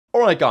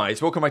Alright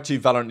guys, welcome back to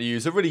Valorant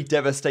News. A really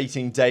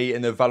devastating day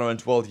in the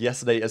Valorant world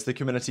yesterday as the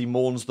community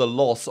mourns the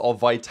loss of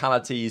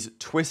Vitality's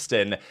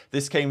Twisten.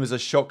 This came as a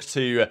shock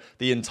to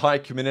the entire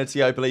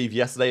community, I believe,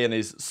 yesterday, and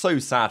is so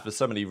sad for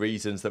so many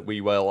reasons that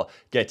we will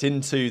get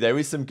into. There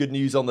is some good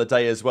news on the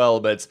day as well,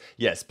 but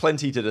yes,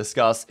 plenty to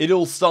discuss. It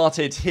all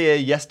started here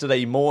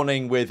yesterday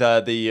morning with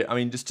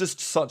just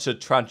such a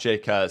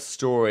tragic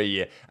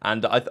story,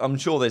 and I'm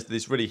sure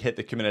this really hit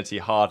the community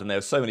hard, and there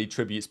were so many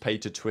tributes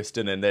paid to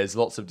Twisten, and there's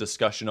lots of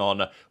discussion on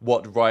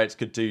what Riot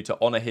could do to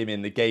honor him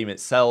in the game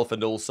itself,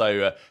 and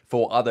also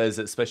for others,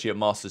 especially at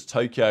Masters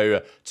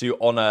Tokyo, to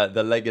honor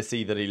the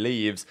legacy that he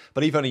leaves.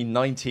 But even only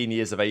 19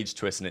 years of age,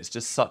 Twisten, it's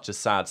just such a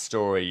sad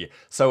story.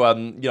 So,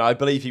 I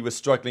believe he was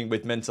struggling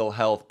with mental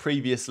health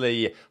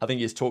previously. I think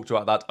he's talked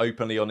about that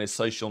openly on his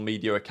social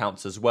media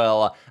accounts as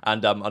well.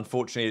 And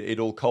unfortunately, it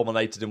all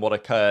culminated in what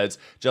occurred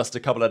just a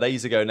couple of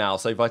days ago now.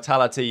 So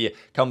Vitality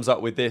comes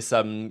up with this,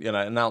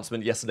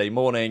 announcement yesterday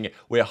morning.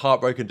 We're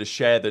heartbroken to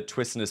share that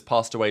Twisten has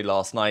passed away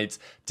last night.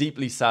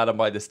 Deeply saddened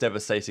by this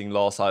devastating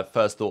loss. I have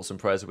first thoughts and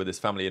prayers with his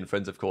family and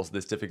friends, of course, at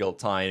this difficult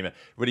time.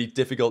 Really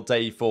difficult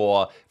day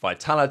for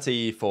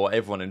Vitality, for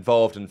everyone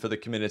involved, and for the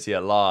community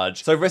at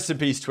large. So rest in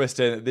peace,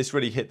 Twisten. This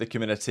really hit the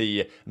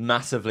community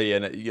massively,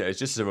 and it's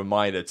just a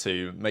reminder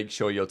to make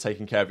sure you're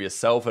taking care of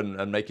yourself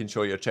and making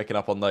sure you're checking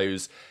up on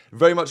those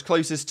very much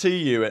closest to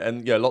you.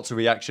 And lots of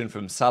reaction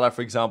from Salah,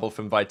 for example,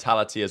 from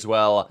Vitality as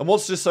well. And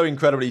what's just so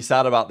incredibly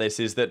sad about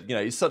this is that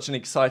he's such an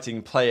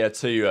exciting player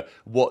to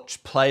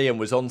watch play, and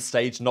was on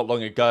stage not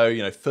long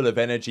ago, full of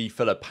energy,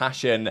 full of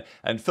passion,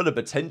 and full of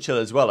potential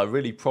as well. A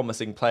really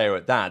promising player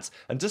at that,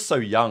 and just so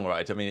young,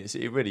 right? I mean,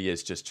 it really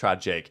is just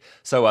tragic.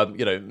 So,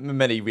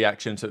 many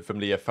reactions from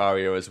Leah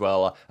Fario as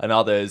well, and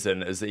others,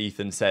 and as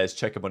Ethan says,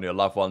 check up on your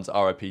loved ones,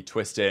 RIP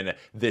Twisten,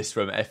 this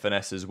from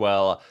FNS as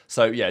well.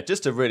 So, yeah,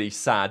 just a really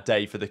sad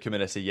day for the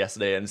community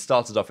yesterday, and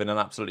started off in an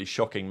absolutely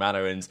shocking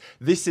manner, and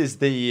this is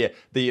the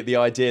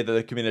idea that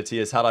the community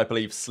has had. I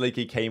believe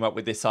Sliggy came up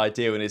with this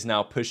idea and is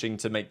now pushing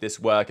to make this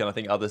work, and I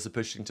think others are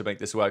pushing to make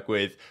this work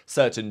with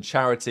certain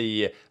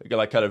charity,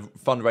 kind of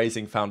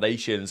fundraising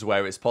foundations,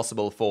 where it's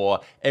possible for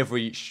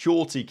every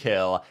shorty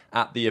kill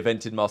at the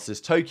event in Masters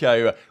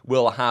Tokyo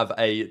will have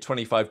a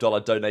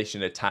 $25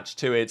 donation attached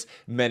to it.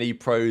 Many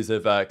pros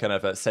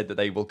have said that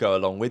they will go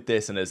along with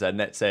this, and as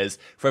Net says,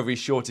 for every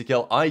shorty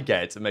kill I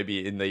get,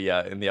 maybe in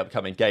the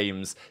upcoming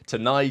games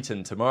tonight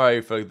and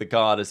tomorrow for the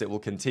guard as it will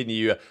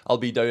continue, I'll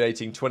be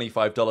donating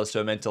 $25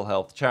 to a mental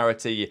health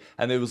charity.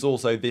 And there was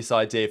also this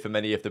idea for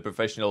many of the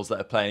professionals that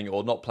are playing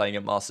or not playing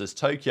at Masters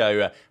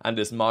Tokyo, and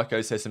as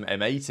Marco says from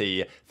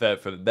M80,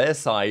 from their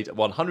side,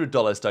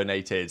 $100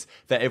 donated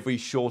for every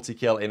shorty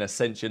kill in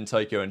Ascension,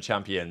 Tokyo, and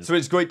Champions. So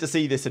it's great to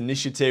see this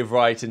initiative,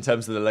 right, in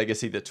terms of the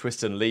legacy that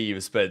Twisten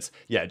leaves. But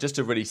yeah, just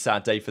a really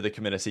sad day for the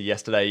community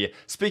yesterday.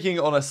 Speaking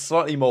on a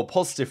slightly more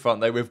positive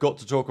front, though, we've got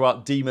to talk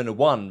about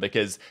Demon1,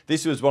 because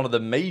this was one of the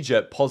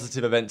major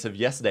positive events of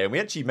yesterday. And we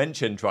actually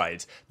mentioned,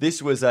 right,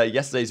 this was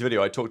yesterday's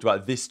video. I talked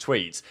about this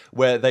tweet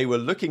where they were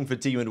looking for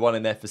Demon1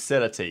 in their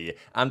facility,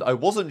 and I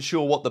wasn't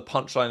sure what the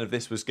punchline of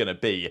this was going to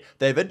be.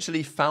 They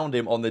eventually found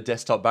him on the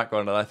desktop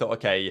background, and I thought,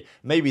 okay,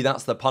 maybe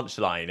that's the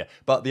punchline.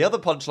 But the other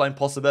punchline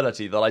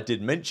possibility that I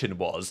did mention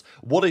was,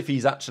 what if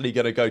he's actually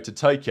going to go to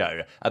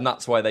Tokyo, and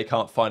that's why they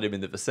can't find him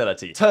in the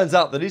facility? Turns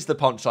out that is the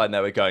punchline they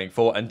were going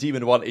for, and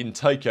Demon1 in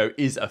Tokyo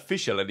is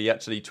official, and he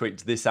actually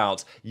tweeted this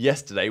out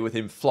yesterday with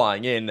him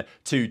flying in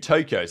to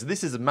Tokyo. So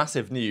this is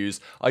massive news.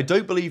 I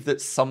don't believe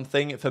that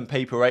something from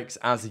Paper X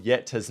as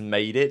yet has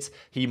made it.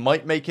 He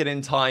might make it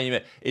in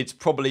time. It's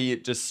probably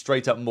just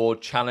straight up more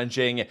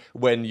challenging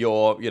when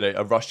you're,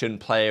 a Russian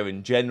player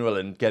in general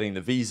and getting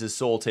the visa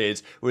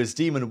sorted. Whereas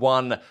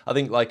Demon1, I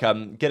think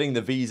getting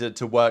the visa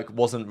to work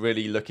wasn't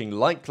really looking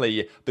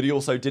likely, but he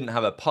also didn't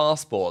have a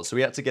passport. So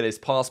he had to get his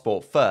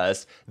passport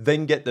first,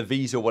 then get the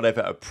visa or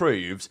whatever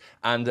approved,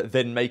 and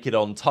then make it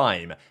on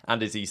time.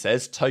 And as he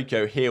says,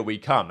 Tokyo, here we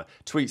come.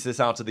 Tweets this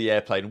out of the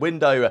airplane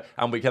window,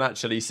 and we can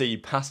actually see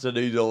Pasta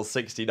Noodle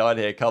 69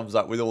 here comes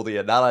up with all the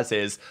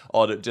analysis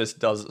on it, just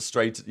does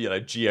straight,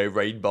 Geo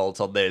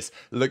Rainbolt on this.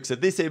 Looks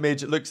at this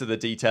image, looks at the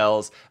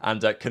details,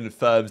 and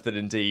confirms that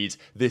indeed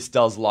this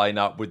does line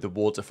up with the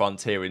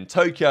waterfront here in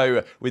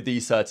Tokyo with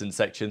these certain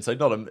sections. So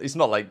it's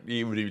not like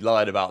you would be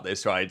lying about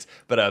this, right?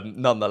 But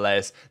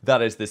nonetheless,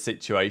 that is the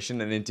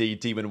situation, and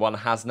indeed Demon1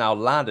 has now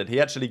landed. He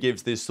actually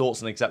gives his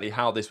thoughts on exactly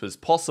how this was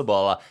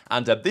possible,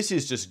 and this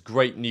is just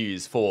great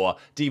news for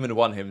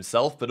Demon1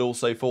 himself, but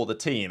also for the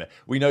team.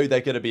 We know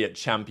they're going to be at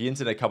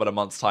Champions in a couple of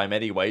months' time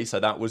anyway, so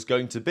that was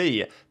going to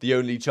be the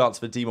only chance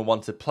for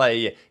Demon1 to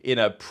play in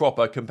a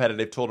proper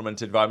competitive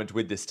tournament environment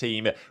with this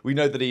team. We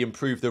know that he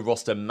improved the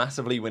roster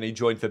massively when he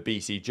joined for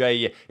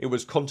BCJ. It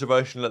was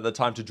controversial at the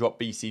time to drop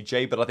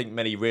BCJ, but I think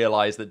many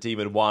realised that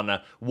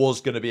Demon1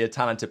 was going to be a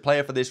talented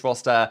player for this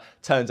roster.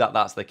 Turns out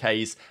that's the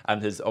case,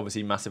 and has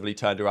obviously massively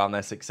turned around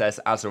their success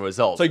as a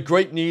result. So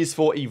great news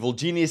for Evil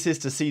Geniuses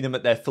to see them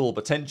at their full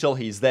potential.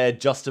 He's there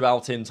just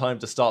about in time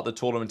to start the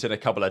tournament in a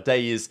couple of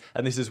days,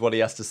 and this is what he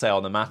has to say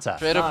on the matter.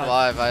 Straight up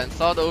live, I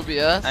installed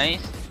OBS.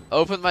 Nice.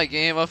 Open my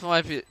game, open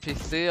my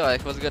PC.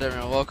 Like, what's good,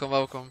 everyone? Welcome,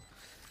 welcome.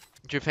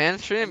 Japan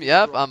stream?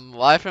 Yep, I'm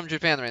live from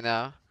Japan right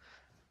now.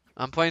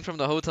 I'm playing from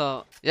the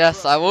hotel.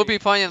 Yes, I will be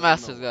playing in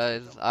Masters,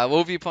 guys. I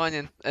will be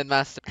playing in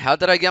Masters. How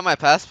did I get my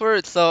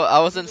passport? So, I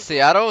was in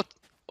Seattle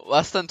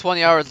less than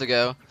 20 hours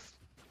ago.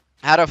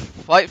 I had a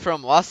flight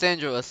from Los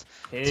Angeles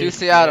to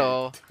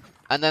Seattle.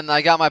 And then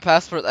I got my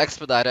passport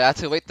expedited. I had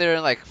to wait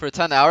there like for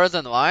 10 hours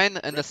in line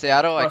in the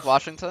Seattle, like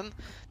Washington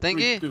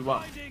thingy.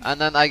 And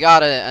then I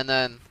got it. And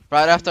then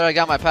right after I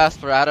got my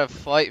passport, I had a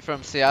flight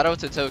from Seattle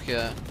to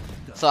Tokyo.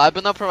 So I've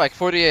been up for like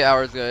 48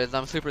 hours, guys.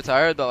 I'm super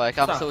tired, but like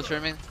I'm still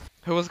streaming.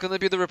 Who was gonna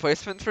be the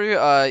replacement for you?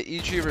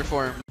 EG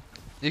Reform.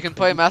 You can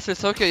play Masters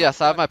Tokyo?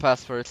 Yes, I have my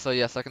passport, so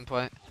yes, I can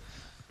play.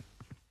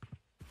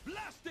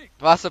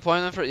 Last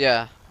appointment for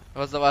yeah.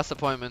 What was the last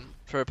appointment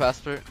for a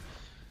passport?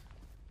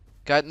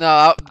 God,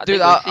 no, dude,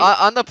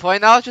 on the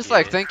plane, I was just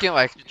like thinking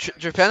like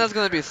Japan is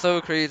gonna be so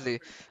crazy.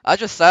 I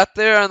just sat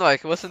there and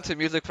like listened to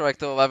music for like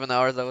the 11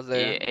 hours I was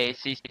there.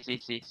 See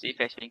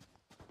flashing.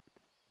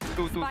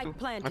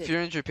 If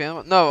you're in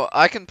Japan, no,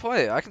 I can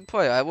play.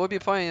 I will be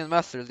playing in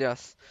Masters,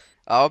 yes.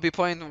 I'll be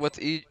playing with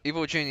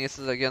Evil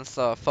Geniuses against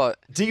FUT.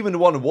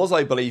 Demon1 was,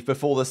 I believe,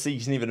 before the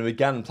season even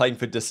began, playing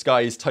for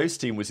Disguise Toast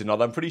Team, was he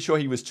not? I'm pretty sure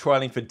he was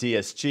trialing for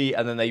DSG,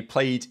 and then they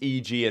played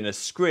EG in a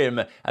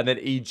scrim, and then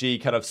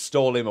EG kind of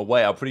stole him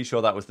away. I'm pretty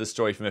sure that was the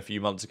story from a few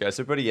months ago,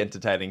 so pretty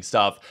entertaining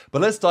stuff.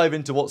 But let's dive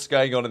into what's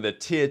going on in the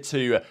Tier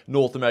 2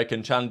 North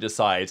American Challenger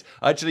side.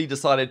 I actually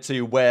decided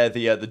to wear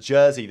the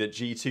jersey that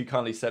G2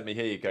 kindly sent me.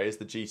 Here you go, it's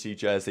the G2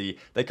 jersey.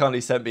 They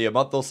kindly sent me a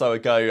month or so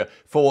ago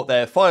for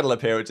their final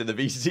appearance in the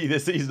VCT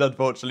this season,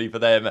 unfortunately for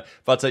them.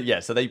 But yeah,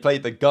 so they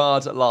played the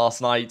Guard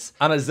last night,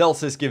 and as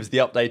Zelsis gives the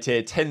update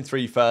here,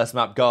 10-3 first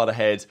map, Guard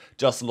ahead,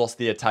 just lost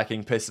the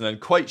attacking piston, and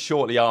quite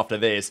shortly after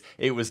this,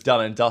 it was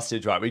done and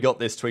dusted, right? We got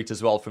this tweet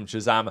as well from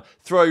ShahZaM,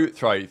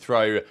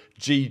 throw,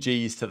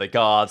 GG's to the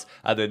Guards,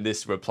 and then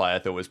this reply I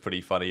thought was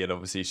pretty funny, and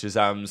obviously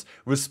ShahZaM's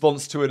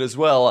response to it as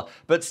well.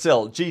 But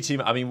still,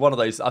 G2, I mean, one of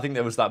those, I think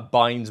there was that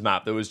Bind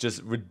map that was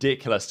just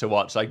ridiculous to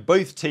watch. Like,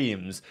 both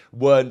teams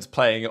weren't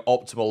playing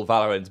optimal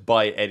Valorant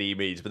by any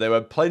means, but there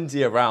were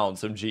plenty of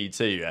rounds from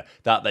G2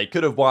 that they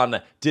could have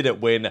won, didn't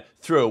win,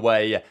 threw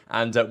away,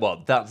 and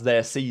well, that's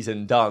their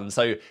season done.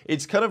 So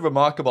it's kind of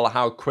remarkable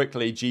how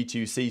quickly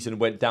G2's season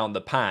went down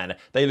the pan.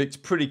 They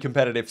looked pretty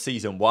competitive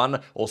season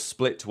 1, or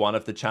split 1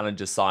 of the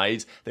Challenger side.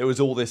 There was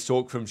all this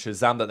talk from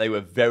ShahZaM that they were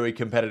very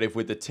competitive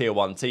with the Tier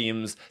 1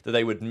 teams, that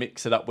they would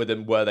mix it up with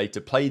them were they to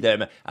play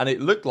them, and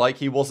it looked like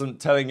he wasn't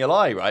telling a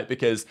lie, right?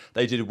 Because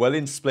they did well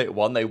in split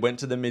 1, they went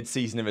to the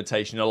mid-season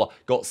invitational,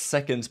 got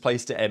second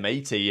place to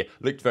M80,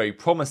 looked very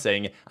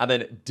promising, and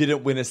then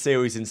didn't win a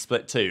series in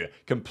split 2.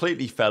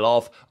 Completely fell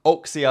off.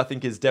 Oxy, I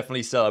think, is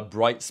definitely still a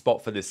bright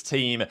spot for this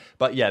team,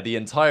 but yeah, the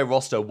entire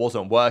roster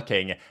wasn't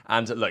working,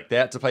 and look, they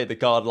had to play the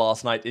Guard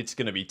last night. It's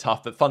going to be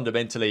tough, but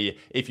fundamentally,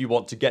 if you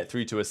want to get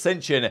through to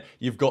Ascension,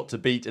 you've got to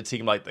beat a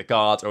team like the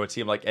Guard or a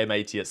team like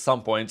M80 at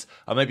some point,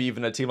 or maybe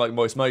even a team like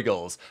Moist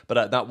Moguls,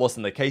 but that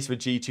wasn't the case with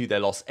G2. They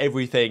lost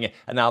everything,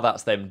 and now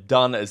that's them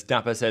done. As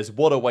dapr says,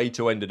 what a way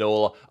to end it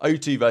all.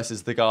 O2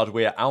 versus the Guard,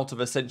 we're out of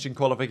Ascension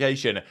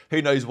qualification.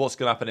 Who knows what's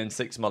going to happen in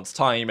 6 months'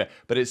 time,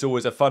 but it's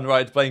always a fun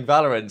ride playing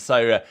Valorant.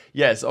 So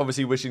yes,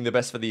 obviously wishing the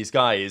best for these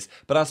guys,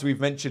 but as we've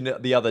mentioned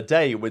the other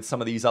day with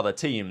some of these other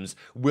teams,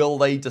 will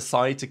they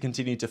decide to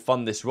continue to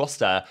fund this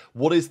roster?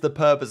 What is the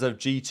purpose of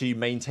G2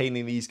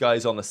 maintaining these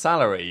guys on a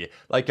salary?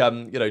 Like,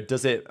 you know,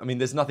 does it, I mean,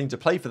 there's nothing to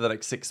play for the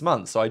next 6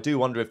 months, so I do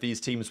wonder if these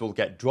teams will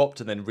get dropped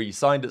and then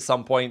re-signed at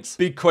some point.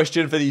 Big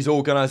question for these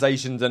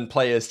organizations and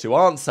players to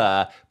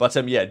answer, but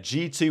yeah,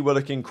 G2 were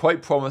looking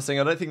quite promising.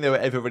 I don't think they were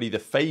ever really the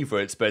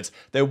favorites, but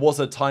there was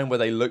a time where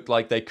they looked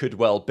like they could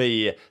well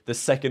be the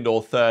second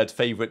or third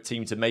favorite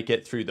team to make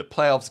it through the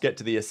playoffs, get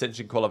to the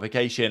Ascension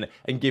qualification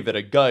and give it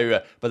a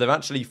go, but they've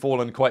actually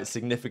fallen quite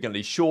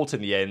significantly short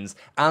in the end,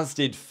 as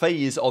did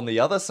FaZe on the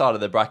other side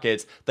of the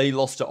bracket. They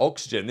lost to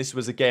Oxygen. This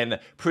was, again,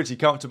 pretty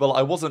comfortable.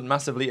 I wasn't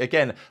massively,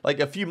 again, like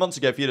a few months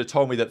ago, if you'd have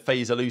told me that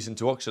FaZe are losing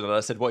to Oxygen, and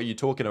I said, what are you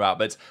talking about?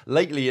 But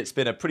lately, it's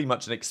been a pretty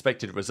much an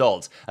expected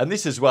result. And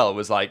this as well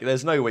was like,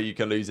 there's no way you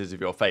can lose this if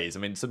you're FaZe. I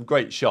mean, some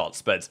great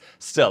shots, but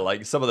still,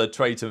 like, some of the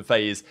traits and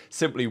FaZe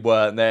simply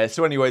weren't there.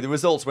 So anyway, the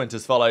results went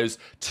as follows.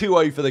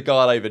 2-0 for the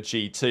Guard over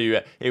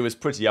G2. It was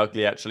pretty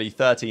ugly, actually.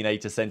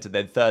 13-8 Ascent and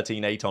then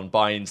 13-8 on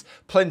Binds.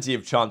 Plenty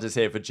of chances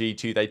here for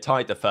G2. They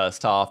tied the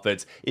first half,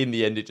 but in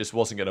the end, it just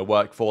wasn't going to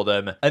work for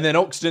them. And then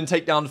Oxygen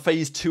take down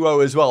FaZe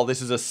 2-0 as well.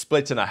 This was a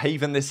split and a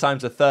Haven. This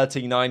time's a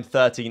 13-9,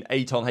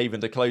 13-8 on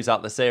Haven to close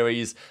out the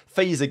series.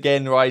 FaZe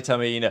again, right? I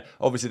mean,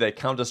 obviously their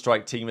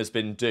Counter-Strike team has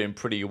been doing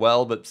pretty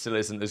well, but still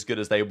isn't as good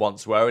as they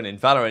once were. And in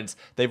Valorant,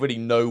 they're really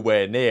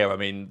nowhere near. I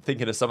mean,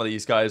 thinking of some of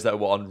these guys that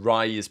were on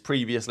Rise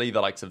previously,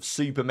 the likes of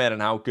Superman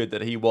and how good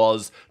that he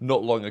was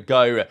not long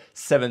ago.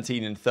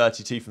 17 and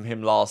 32 from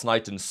him last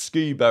night. And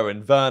Scuba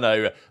and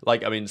Verno,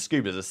 like, I mean,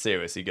 Scuba's a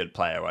seriously good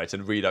player, right?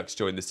 And Redux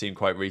joined this team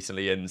quite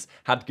recently, and teams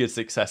had good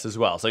success as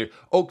well. So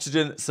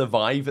Oxygen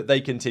survive,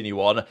 they continue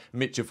on.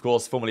 Mitch, of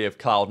course, formerly of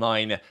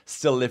Cloud9,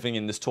 still living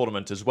in this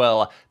tournament as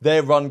well.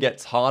 Their run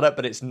gets harder,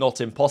 but it's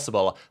not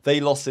impossible. They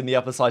lost in the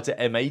upper side to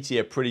M80,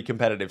 a pretty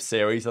competitive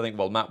series. I think,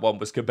 well, map 1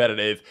 was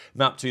competitive.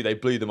 Map 2, they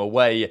blew them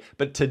away.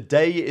 But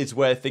today is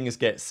where things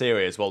get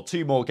serious. Well,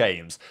 2 more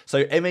games.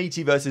 So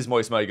M80 versus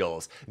Moist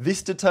Moguls.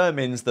 This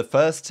determines the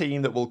first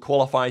team that will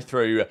qualify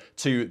through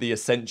to the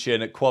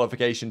Ascension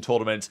qualification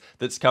tournament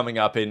that's coming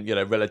up in,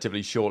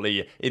 relatively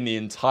shortly in the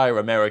entire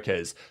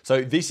Americas.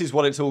 So this is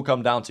what it's all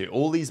come down to.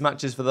 All these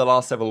matches for the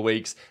last several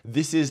weeks,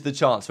 this is the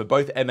chance for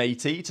both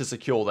M80 to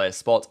secure their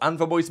spot and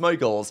for Moist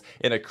Moguls,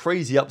 in a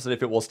crazy upset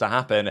if it was to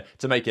happen,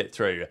 to make it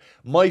through.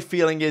 My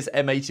feeling is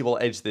M80 will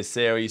edge this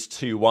series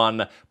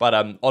 2-1,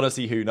 but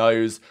honestly, who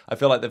knows? I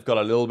feel like they've got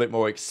a little bit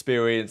more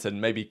experience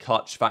and maybe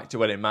clutch factor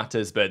when it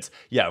matters, but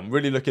yeah, I'm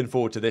really looking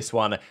forward to this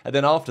one. And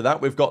then after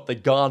that, we've got the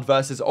Guard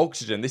versus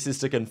Oxygen. This is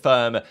to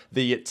confirm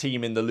the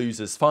team in the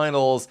losers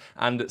finals,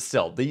 and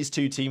still, these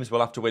 2 teams will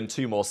have to win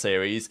 2 more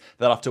series.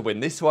 They'll have to win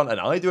this one, and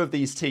either of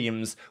these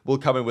teams will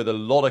come in with a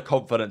lot of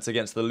confidence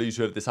against the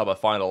loser of this other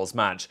finals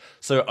match.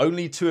 So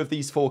only 2 of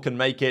these 4 can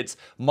make it.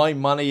 My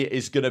money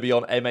is going to be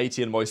on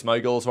M80 and Moist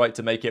Moguls, right,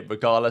 to make it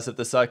regardless of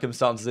the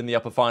circumstances in the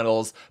upper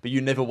finals, but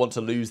you never want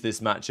to lose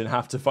this match and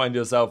have to find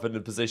yourself in a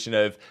position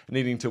of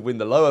needing to win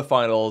the lower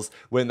finals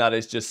when that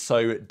is just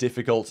so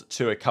difficult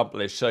to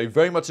accomplish. So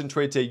very much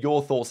intrigued to hear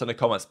your thoughts in the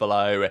comments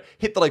below.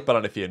 Hit the like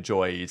button if you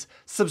enjoyed,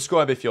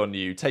 subscribe if you're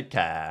new, take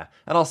care,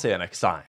 and I'll see you next time.